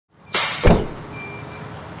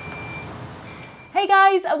Hey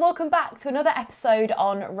guys, and welcome back to another episode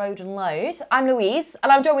on Road and Load. I'm Louise,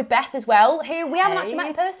 and I'm joined with Beth as well, who we haven't actually met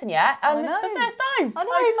in person yet, and this is the first time. I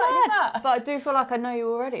know, how exciting is that? But I do feel like I know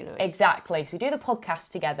you already, Louise. Exactly. So we do the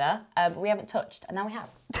podcast together, but we haven't touched, and now we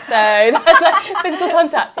have. So that's a physical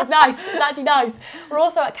contact. It's nice. It's actually nice. We're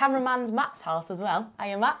also at cameraman's Matt's house as well.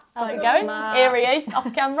 Hiya, Matt. How's it going? Matt. Here he is,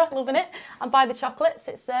 off camera, loving it. And by the chocolates,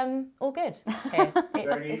 it's all good here.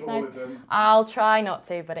 It's nice. I'll try not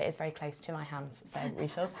to, but it is very close to my hands, so we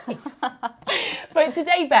shall see. But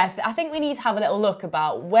today, Beth, I think we need to have a little look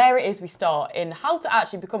about where it is we start in how to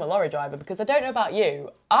actually become a lorry driver, because I don't know about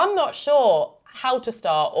you, I'm not sure how to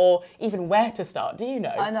start or even where to start. Do you know?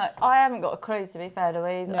 I know. I haven't got a clue, to be fair,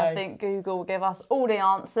 Louise. No. I think Google will give us all the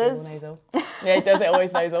answers. Google knows all. Yeah, it does. It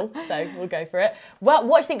always knows all. So we'll go for it. Well,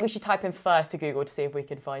 what do you think we should type in first to Google to see if we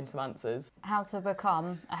can find some answers? How to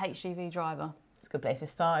become a HGV driver. It's a good place to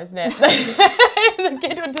start, isn't it? It's a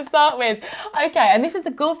good one to start with. Okay, and this is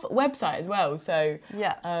the Gov website as well. So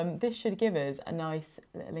yeah, this should give us a nice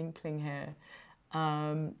little inkling here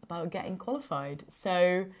about getting qualified.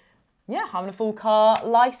 So yeah, having a full car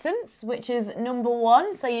licence, which is number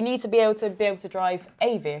one. So you need to be able to drive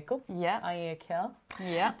a vehicle, yeah, i.e. a car.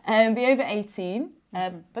 Yeah. And be over 18.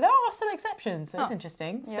 But there are some exceptions, so it's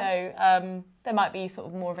interesting. Yeah. So there might be sort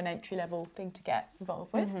of more of an entry-level thing to get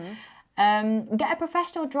involved with. Get a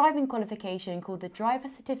professional driving qualification called the Driver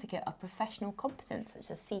Certificate of Professional Competence,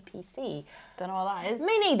 which is a CPC. Don't know what that is.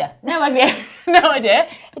 Me neither. No idea. No idea.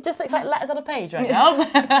 It just looks like letters on a page right now.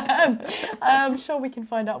 I'm sure we can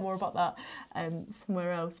find out more about that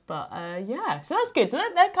somewhere else. But yeah, so that's good. So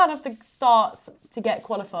they're kind of the starts to get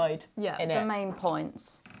qualified. Yeah, in the it. main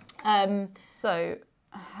points. So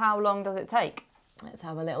how long does it take? Let's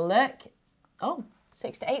have a little look. Oh,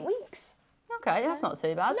 6 to 8 weeks. Okay, that's not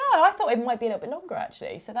too bad. No, I thought it might be a little bit longer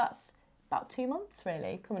actually. So that's about 2 months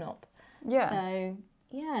really coming up. Yeah. So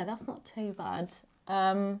yeah, that's not too bad.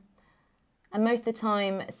 And most of the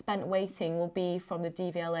time spent waiting will be from the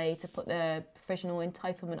DVLA to put the provisional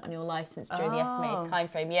entitlement on your licence during the estimated time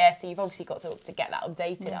frame. Yeah, so you've obviously got to get that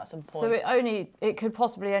updated at some point. So it could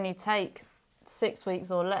possibly only take 6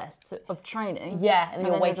 weeks or less of training. Yeah, and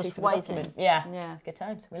then you're waiting for the document. Yeah, good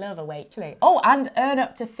times. We love a wait, actually. Oh, and earn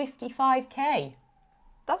up to 55k.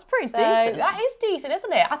 That's pretty So decent. that is decent,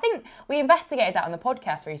 isn't it? I think we investigated that on the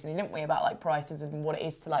podcast recently, didn't we? About like prices and what it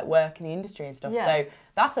is to like work in the industry and stuff. Yeah. So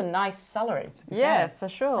that's a nice salary. To be Yeah, fair. for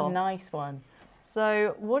sure. It's a nice one.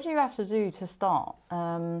 So what do you have to do to start?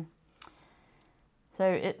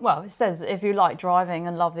 It says if you like driving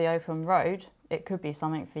and love the open road, it could be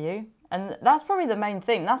something for you. And that's probably the main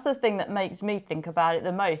thing. That's the thing that makes me think about it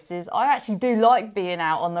the most is I actually do like being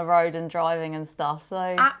out on the road and driving and stuff. So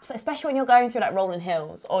Absolutely, especially when you're going through like rolling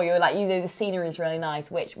hills or you're like, the scenery is really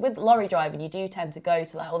nice, which with lorry driving, you do tend to go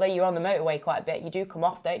to like, although you're on the motorway quite a bit, you do come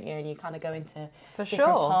off, don't you? And you kind of go into different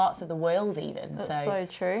parts of the world even. That's so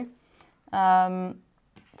true.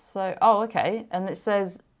 Okay. And it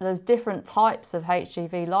says there's different types of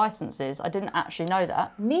HGV licenses. I didn't actually know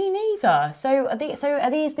that. Me neither. So are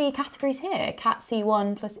these the categories here? Cat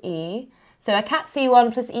C1 plus E. So a Cat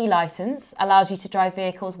C1 plus E licence allows you to drive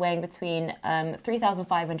vehicles weighing between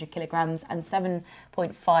 3,500 kilograms and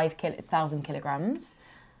 7.5 thousand kilograms.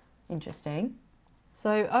 Interesting.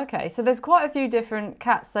 So, okay. So there's quite a few different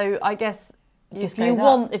cats. So I guess if you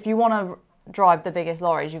want to drive the biggest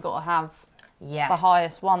lorries, you've got to have the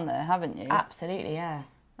highest one there, haven't you? Absolutely, yeah.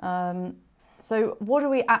 So what do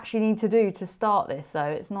we actually need to do to start this, though?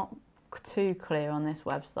 It's not too clear on this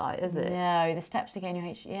website, is it? No, the steps to getting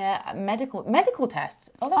your medical test.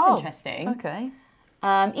 Oh, that's interesting. Okay.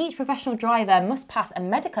 Each professional driver must pass a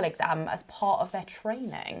medical exam as part of their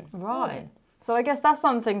training. Right. So I guess that's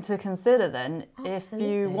something to consider then. Absolutely.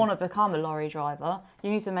 If you want to become a lorry driver,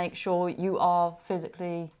 you need to make sure you are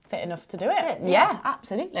physically fit enough to do it. Yeah,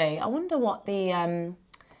 absolutely. I wonder what the...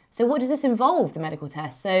 So what does this involve, the medical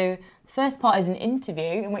test? So the first part is an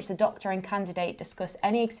interview in which the doctor and candidate discuss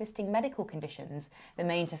any existing medical conditions that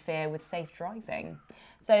may interfere with safe driving.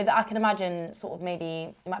 So that I can imagine sort of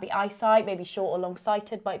maybe, it might be eyesight, maybe short or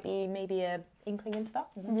long-sighted, might be maybe a inkling into that.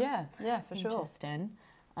 Yeah, for sure. Interesting.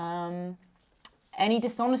 Any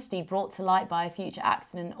dishonesty brought to light by a future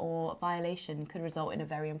accident or violation could result in a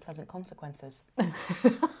very unpleasant consequences.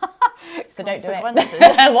 So don't do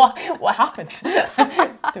it. What happens?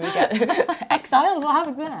 Do we get exiled? What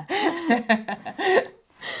happens there?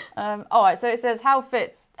 All right. So it says how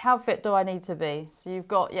fit do I need to be? So you've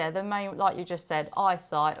got the main, like you just said,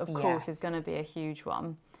 eyesight. Of course, is going to be a huge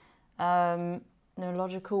one.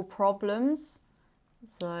 Neurological problems.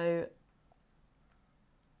 So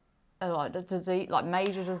like the disease, like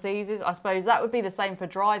major diseases. I suppose that would be the same for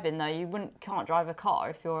driving, though. You can't drive a car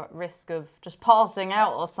if you're at risk of just passing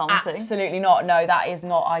out or something. Absolutely not. No, that is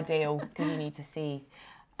not ideal because you need to see.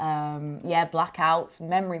 Blackouts,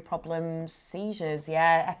 memory problems, seizures,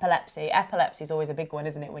 epilepsy. Epilepsy is always a big one,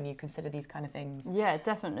 isn't it, when you consider these kind of things? Yeah,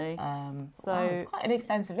 definitely. It's quite an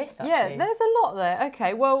extensive list, actually. Yeah, there's a lot there.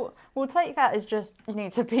 Okay, well, we'll take that as just you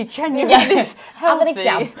need to be genuinely healthy. Have an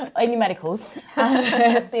exam in your medicals.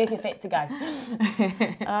 See if you're fit to go.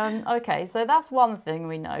 Okay, so that's one thing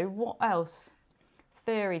we know. What else?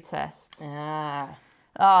 Theory test. The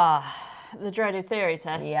dreaded theory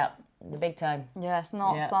test. Yep. The big time. Yeah, it's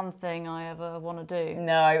not something I ever want to do.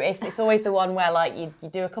 No, it's always the one where like you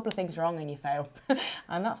do a couple of things wrong and you fail,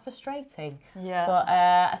 and that's frustrating. Yeah. But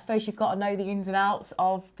I suppose you've got to know the ins and outs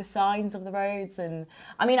of the signs of the roads, and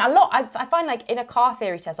I mean I find like in a car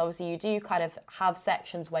theory test, obviously you do kind of have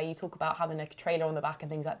sections where you talk about having a trailer on the back and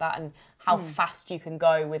things like that, and how fast you can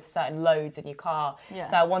go with certain loads in your car. Yeah.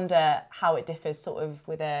 So I wonder how it differs sort of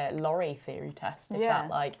with a lorry theory test.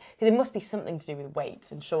 Because it must be something to do with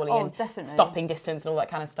weight and surely definitely. Stopping distance and all that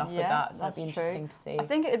kind of stuff with that. So it'd be interesting to see. I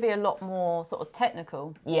think it'd be a lot more sort of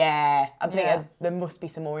technical. Yeah, I think there must be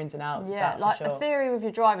some more ins and outs of that for sure. Like a theory with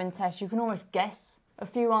your driving test, you can almost guess a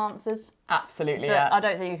few answers. Absolutely, but I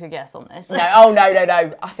don't think you could guess on this. No,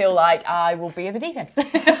 no. I feel like I will be in the deep end.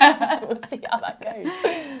 We'll see how that goes.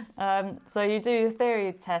 So you do the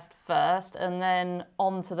theory test first and then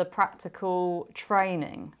on to the practical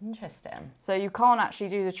training. Interesting. So you can't actually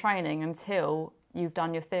do the training until you've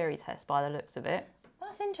done your theory test by the looks of it.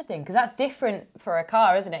 That's interesting because that's different for a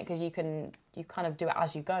car, isn't it? Because you kind of do it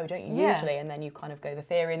as you go, don't you? Yeah. Usually, and then you kind of go the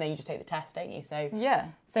theory, and then you just take the test, don't you? So yeah.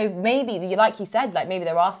 So maybe, like you said, like maybe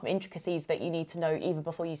there are some intricacies that you need to know even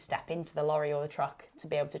before you step into the lorry or the truck to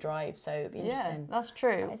be able to drive. So it'd be interesting. Yeah, that's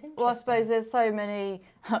true. Well, I suppose there's so many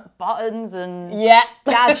buttons and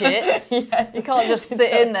gadgets. You can't just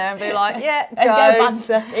sit in there and be like, let's go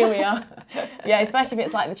banter. Here we are. Yeah, especially if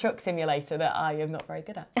it's like the truck simulator that I am not very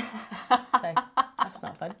good at. So that's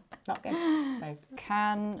not fun. Not good. So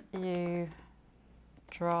can you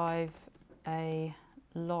drive a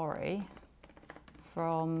lorry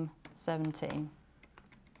from 17?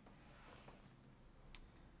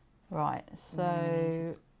 Right,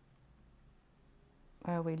 so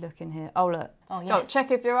where are we looking here? Oh, look. Oh, yes.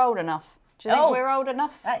 Check if you're old enough. Do you think we're old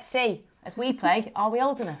enough? Let's see. As we play, are we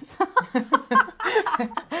old enough?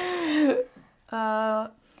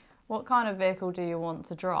 What kind of vehicle do you want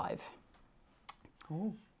to drive?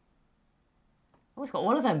 Oh, it's got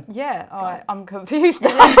all of them. Yeah, I'm confused.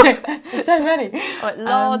 There's so many. Like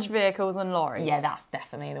large vehicles and lorries. Yeah, that's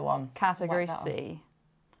definitely the one. Category C.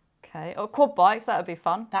 Okay. Or quad bikes, that would be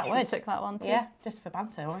fun. That would. Tick that one too. Yeah, just for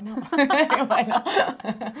banter, why not? Why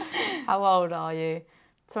not? How old are you?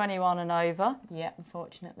 21 and over? Yeah,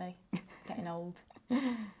 unfortunately. Getting old.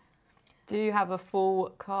 Do you have a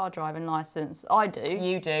full car driving licence? I do.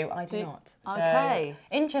 You do, I do not. So, okay.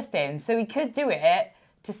 Interesting. So we could do it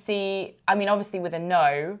to see, I mean, obviously with a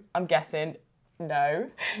no, I'm guessing no.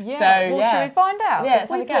 Yeah, so, should we find out? Yeah,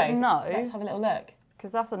 let's have a go. No. Let's have a little look.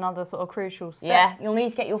 Because that's another sort of crucial step. Yeah, you'll need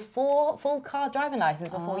to get your full car driving licence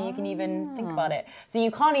before you can even think about it. So you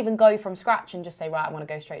can't even go from scratch and just say, right, I want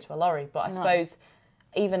to go straight to a lorry. But I suppose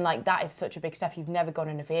even like that is such a big step. You've never gone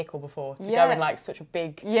in a vehicle before. To go in like such a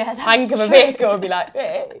big tank of a vehicle and be like,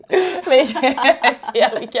 hey, let's see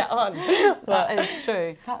how we get on. But that is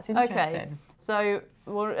true. That's interesting. Okay, so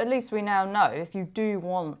well, at least we now know if you do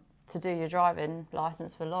want to do your driving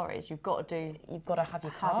licence for lorries, you've got to have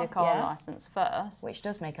your car licence first. Which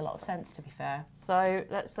does make a lot of sense, to be fair. So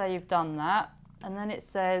let's say you've done that, and then it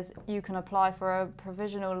says you can apply for a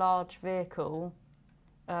provisional large vehicle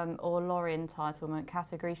or lorry entitlement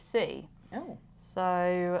category C. Oh.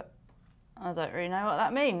 So I don't really know what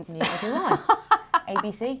that means. Neither do I.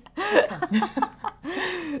 ABC.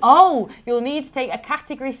 Oh, you'll need to take a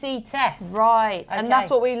category C test. Right, okay. And that's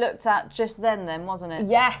what we looked at just then, wasn't it?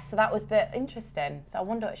 Yes, so that was the interesting. So I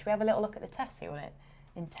wonder, should we have a little look at the test, see what it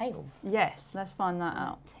entails? Yes, let's find that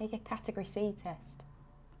out. Take a category C test.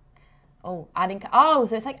 Oh,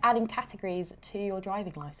 so it's like adding categories to your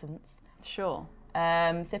driving licence. Sure.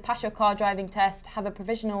 So pass your car driving test, have a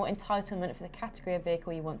provisional entitlement for the category of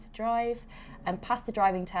vehicle you want to drive, and pass the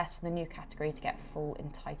driving test for the new category to get full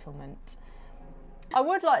entitlement. I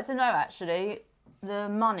would like to know, actually, the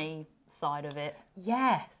money side of it.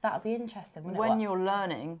 Yes, that would be interesting, wouldn't it? When you're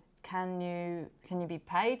learning, can you be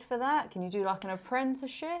paid for that? Can you do like an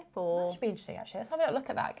apprenticeship or? That should be interesting, actually. Let's have a look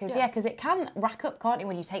at that, because it can rack up, can't it,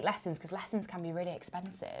 when you take lessons? Because lessons can be really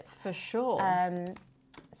expensive. For sure.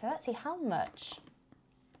 So let's see, how much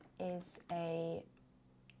is a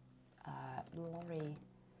lorry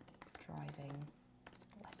driving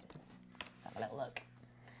lesson. Let's have a little look.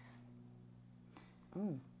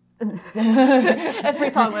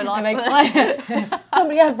 Every time we're like,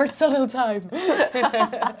 somebody adverts so little time.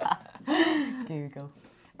 Google.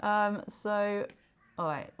 So, all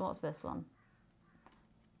right, what's this one?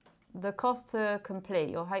 The cost to complete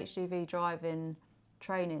your HGV driving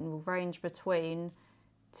training will range between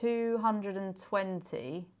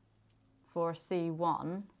 220 for a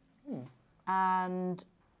C1 and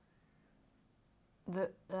the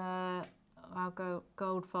our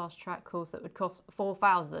gold fast track course that would cost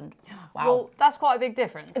 4,000. Wow, well, that's quite a big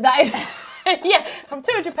difference. That is, yeah, from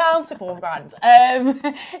 £200 to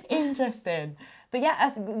 £4,000. Interesting, but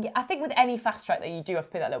yeah, I think with any fast track that you do have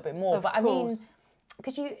to pay that a little bit more. But I mean,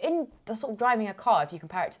 because you in the sort of driving a car, if you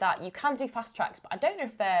compare it to that, you can do fast tracks, but I don't know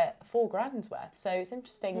if they're £4,000 worth. So it's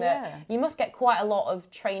interesting that you must get quite a lot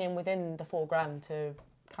of training within the £4,000 to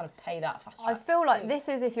kind of pay that fast track. I feel like this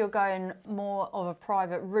is if you're going more of a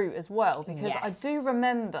private route as well, because I do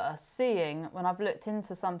remember seeing when I've looked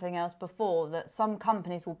into something else before that some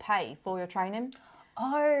companies will pay for your training.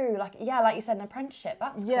 Oh, like you said, an apprenticeship.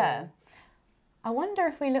 That's cool. I wonder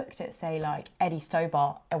if we looked at, say, like Eddie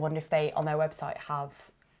Stobart. I wonder if they on their website have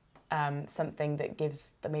something that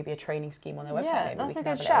gives them maybe a training scheme on their website. Yeah, maybe that's we can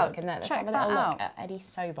a good have shout. Look in there. Let's Check have a little that look at Eddie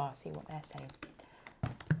Stobart, see what they're saying.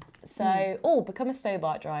 So, become a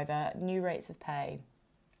Stobart driver, new rates of pay.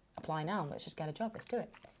 Apply now, let's just get a job, let's do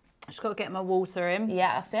it. Just got to get my water in.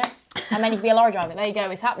 Yeah, that's it. And then you can be a lorry driver. There you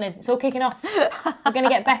go, it's happening. It's all kicking off. We're going to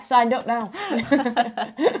get Beth signed up now.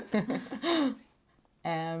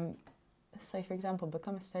 So, for example,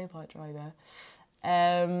 become a Stobart driver.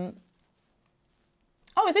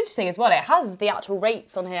 Oh, it's interesting as well. It has the actual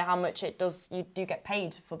rates on here, how much you do get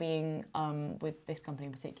paid for being with this company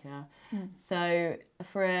in particular. So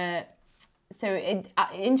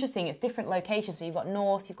interesting. It's different locations. So you've got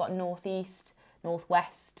north, you've got northeast,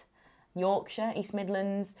 northwest, Yorkshire, East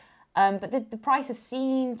Midlands. But the prices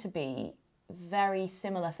seem to be very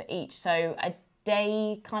similar for each. So a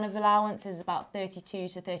day kind of allowance is about 32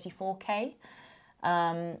 to 34k.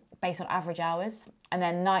 Based on average hours, and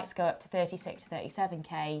then nights go up to 36 to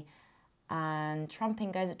 37k, and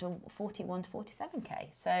tramping goes up to 41 to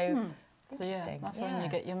 47k. So, interesting. That's when you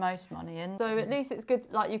get your most money in. So at least it's good.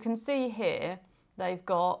 Like you can see here, they've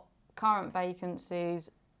got current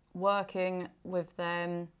vacancies, working with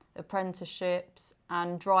them, apprenticeships,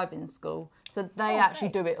 and driving school. So they actually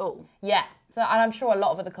do it all. Yeah. So, and I'm sure a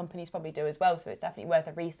lot of other companies probably do as well. So it's definitely worth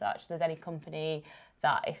a research. If there's any company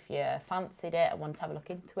that if you fancied it and wanted to have a look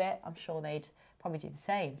into it, I'm sure they'd probably do the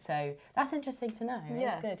same. So that's interesting to know.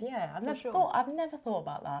 It's good. Yeah, I've never thought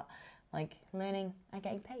about that. Like learning and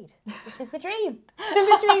getting paid, which is the dream.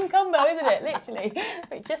 The dream combo, isn't it? Literally,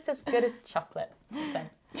 but just as good as chocolate.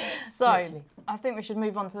 So I think we should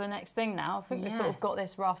move on to the next thing now. I think we've sort of got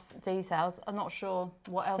this rough details. I'm not sure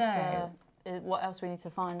what else we need to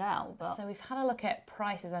find out. But. So we've had a look at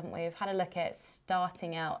prices, haven't we? We've had a look at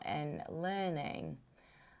starting out and learning.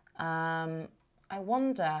 I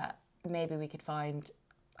wonder maybe we could find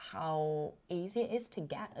how easy it is to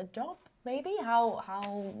get a job. Maybe how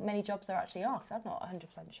many jobs there actually are, because I'm not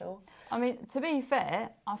 100% sure. I mean, to be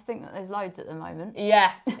fair, I think that there's loads at the moment.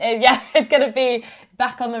 Yeah, it's going to be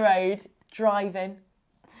back on the road, driving.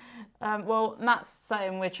 Well, Matt's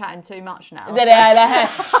saying we're chatting too much now.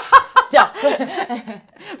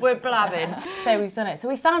 We're blabbing. So we've done it. So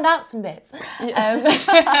we found out some bits.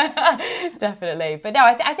 Definitely. But no,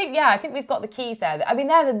 I think we've got the keys there. I mean,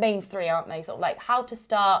 they're the main three, aren't they? Sort of like how to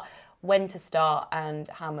start, when to start, and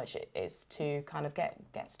how much it is to kind of get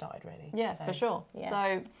started, really. Yeah, so, for sure. Yeah.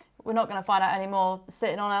 So we're not going to find out any more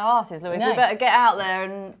sitting on our asses, Louise. No. We better get out there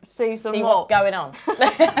and see what's going on.